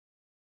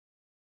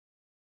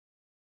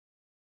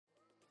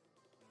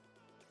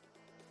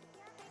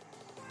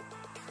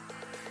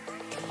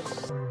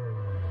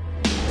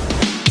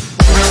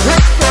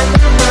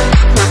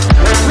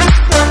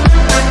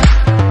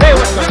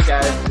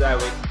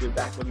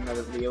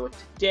another video.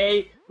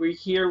 Today we're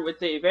here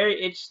with a very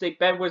interesting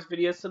Bedwars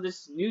video. So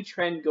this new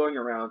trend going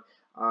around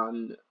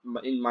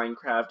in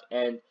Minecraft,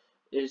 and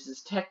there's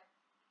this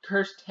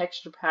cursed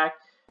texture pack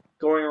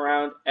going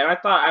around, and I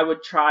thought I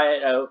would try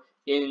it out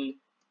in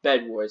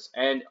Bedwars.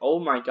 And oh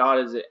my god,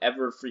 is it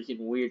ever freaking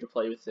weird to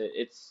play with it.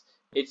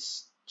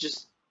 It's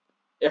just,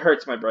 it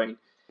hurts my brain.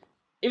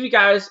 If you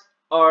guys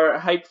are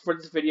hyped for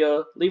this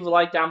video, leave a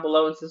like down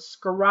below and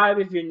subscribe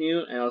if you're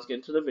new, and let's get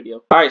into the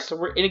video. Alright, so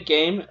we're in a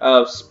game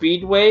of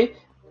Speedway,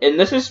 and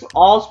this is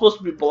all supposed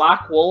to be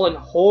black wool, and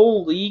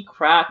holy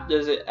crap,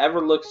 does it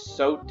ever look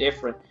so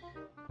different.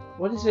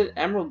 What is it?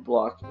 Emerald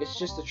block. It's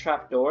just a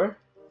trapdoor?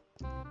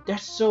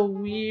 That's so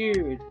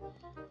weird.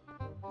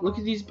 Look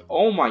at these.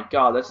 Oh my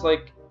god, that's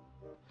like,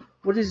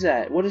 what is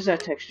that? What is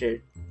that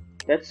texture?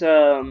 That's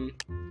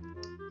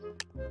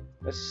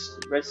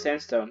red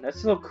sandstone.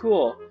 That's so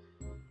cool.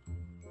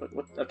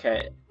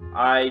 Okay,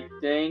 I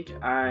think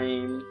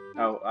I'm...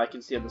 Oh, I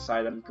can see on the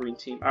side I'm green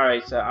team.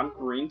 Alright, so I'm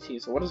green team.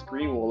 So what does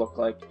green wool look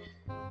like?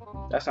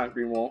 That's not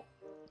green wool.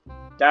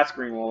 That's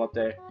green wool up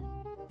there.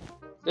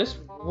 This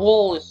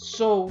wool is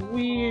so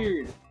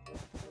weird.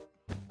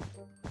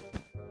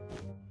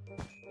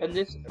 And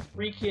this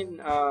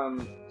freaking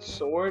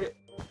sword,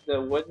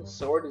 the wooden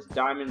sword, is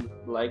diamond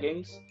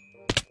leggings.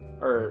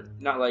 Or,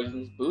 not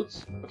leggings,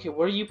 boots. Okay,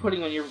 what are you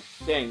putting on your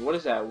thing? What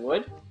is that,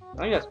 wood? I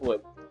think that's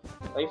wood.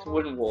 I think it's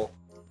wooden wool.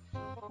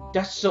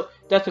 That's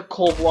a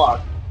coal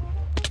block.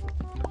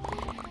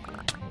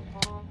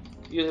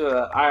 Use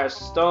an iron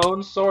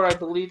stone sword, I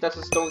believe that's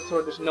a stone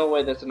sword. There's no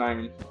way that's an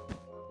iron.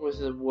 Where's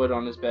the wood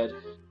on his bed?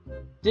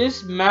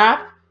 This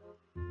map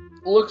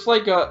looks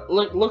like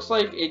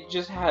it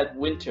just had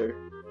winter.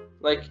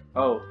 Like,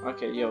 oh,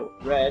 okay, yo,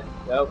 red.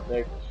 Oh,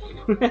 there.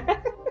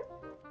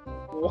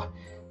 What?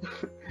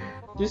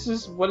 This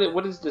is what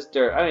is this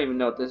dirt? I don't even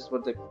know if this is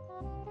what the.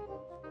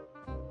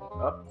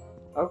 Oh,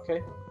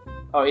 okay.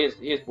 Oh, he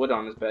has wood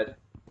on his bed.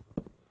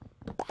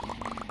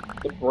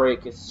 The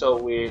break is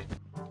so weird.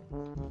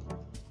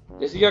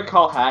 Is he gonna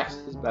call hacks?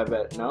 His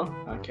bed? No?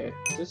 Okay.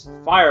 Just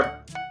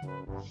fire.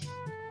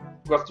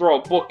 We're gonna throw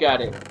a book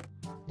at it.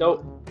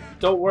 Don't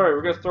worry,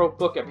 we're gonna throw a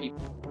book at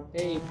people.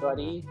 Hey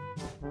buddy.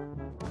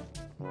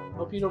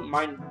 Hope you don't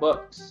mind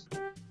books.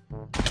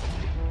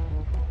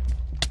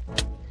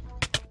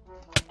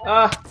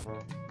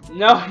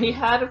 No, he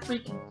had a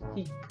freaking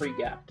he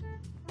pre-gapped.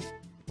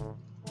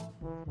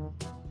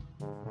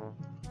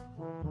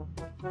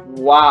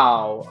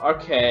 Wow,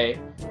 okay.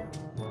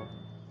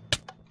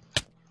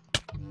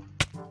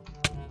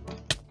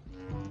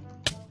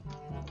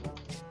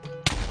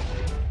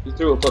 You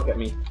threw a book at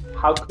me.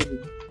 How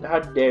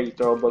dare you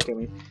throw a book at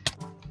me?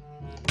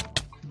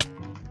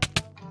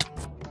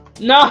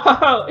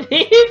 No!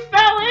 He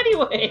fell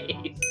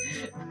anyways!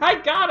 I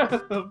got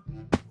him!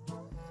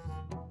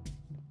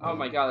 Oh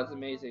my god, that's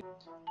amazing.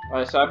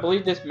 Alright, so I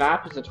believe this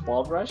map is a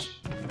 12 rush.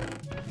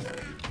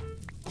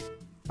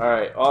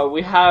 Alright,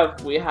 we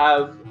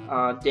have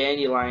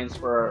dandelions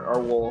for our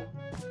wool.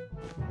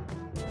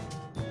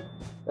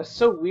 That's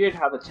so weird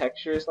how the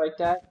texture is like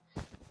that.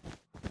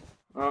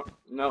 Oh,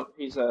 no,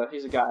 he's a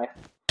guy.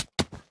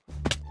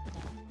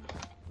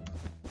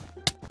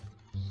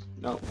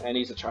 No, and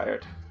he's a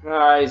tryhard.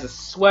 He's a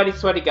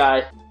sweaty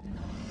guy.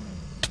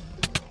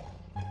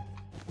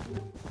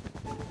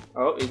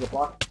 Oh, he's a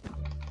block.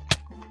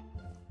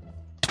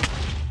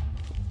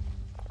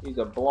 He's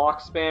a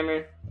block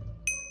spammer.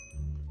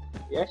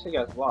 He actually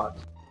got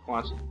blocked.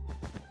 Watch.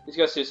 He's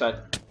got suicide.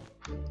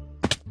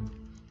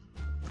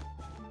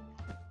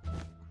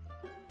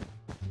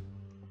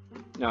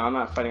 No, I'm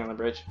not fighting on the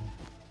bridge.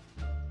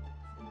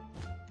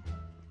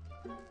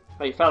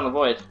 Oh, you found the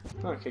void.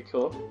 Okay,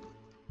 cool.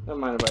 Don't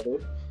mind if I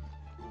do.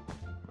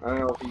 I don't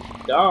know if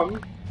he's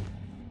dumb.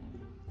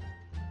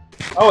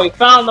 Oh, he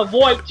found the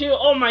void too!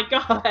 Oh my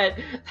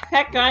god!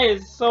 That guy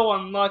is so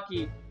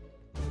unlucky.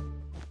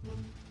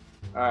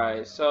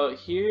 Alright, so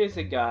here is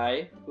a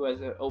guy who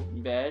has an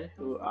open bed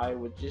who I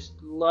would just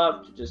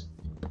love to just...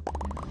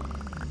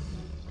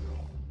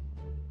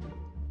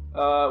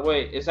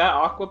 wait, is that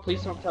Aqua?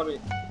 Please don't tell me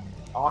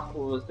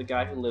Aqua was the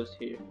guy who lives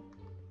here.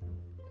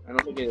 I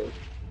don't think it is.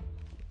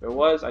 If it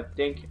was, I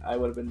think I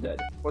would have been dead.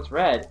 What's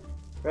red?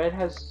 Red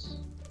has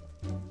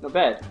no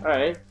bed.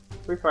 Alright,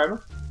 free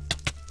fiber.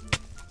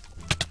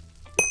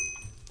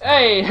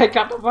 Hey, I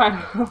got the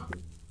final.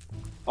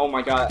 Oh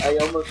my god, I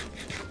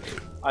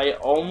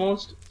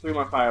almost threw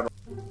my fireball.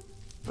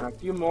 A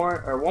few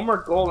more, or one more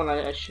gold, and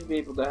I should be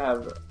able to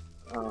have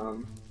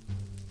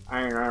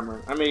iron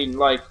armor. I mean,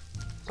 like,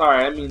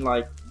 sorry, I mean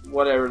like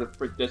whatever the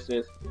frick this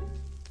is.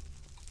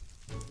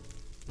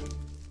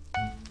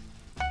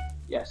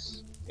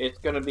 Yes, it's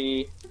gonna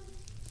be.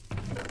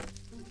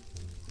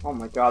 Oh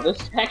my god, this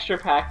texture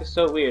pack is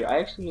so weird. I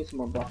actually need some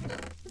more blocks.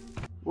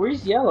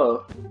 Where's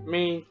yellow? I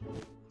mean,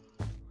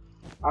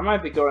 I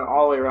might be going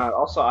all the way around.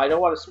 Also, I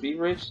don't want to speed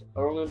bridge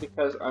only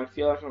because I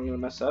feel like I'm gonna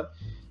mess up.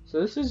 So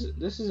this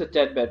is a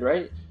dead bed,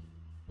 right?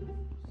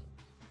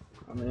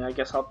 I mean, I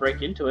guess I'll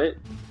break into it.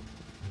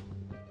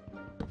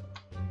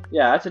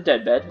 Yeah, that's a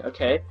dead bed.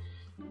 Okay.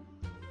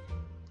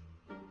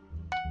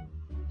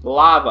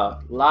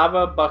 Lava.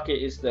 Lava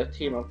bucket is the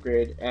team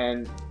upgrade,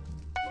 and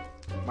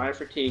minor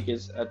fatigue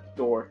is a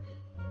door.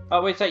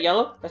 Oh wait, is that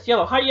yellow? That's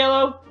yellow. Hi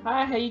yellow.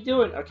 Hi, how you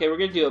doing? Okay, we're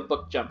gonna do a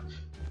book jump.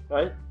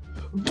 Right?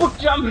 Book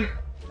jump.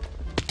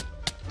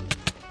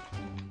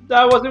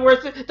 That wasn't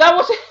worth it. That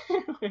wasn't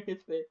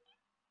worth it.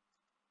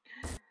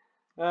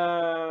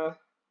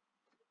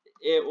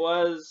 It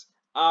was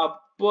a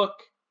book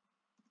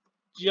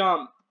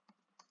jump.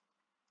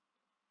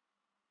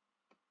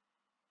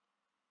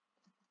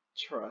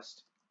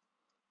 Trust.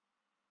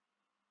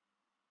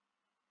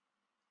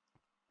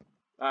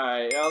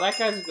 Alright, well, that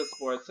guy's a good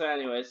sport. So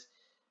anyways,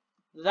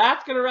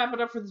 that's going to wrap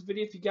it up for this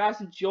video. If you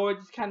guys enjoyed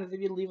this kind of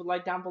video, leave a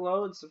like down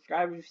below and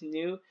subscribe if you're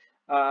new.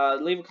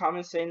 Leave a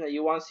comment saying that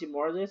you want to see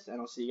more of this,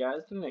 and I'll see you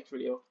guys in the next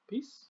video. Peace.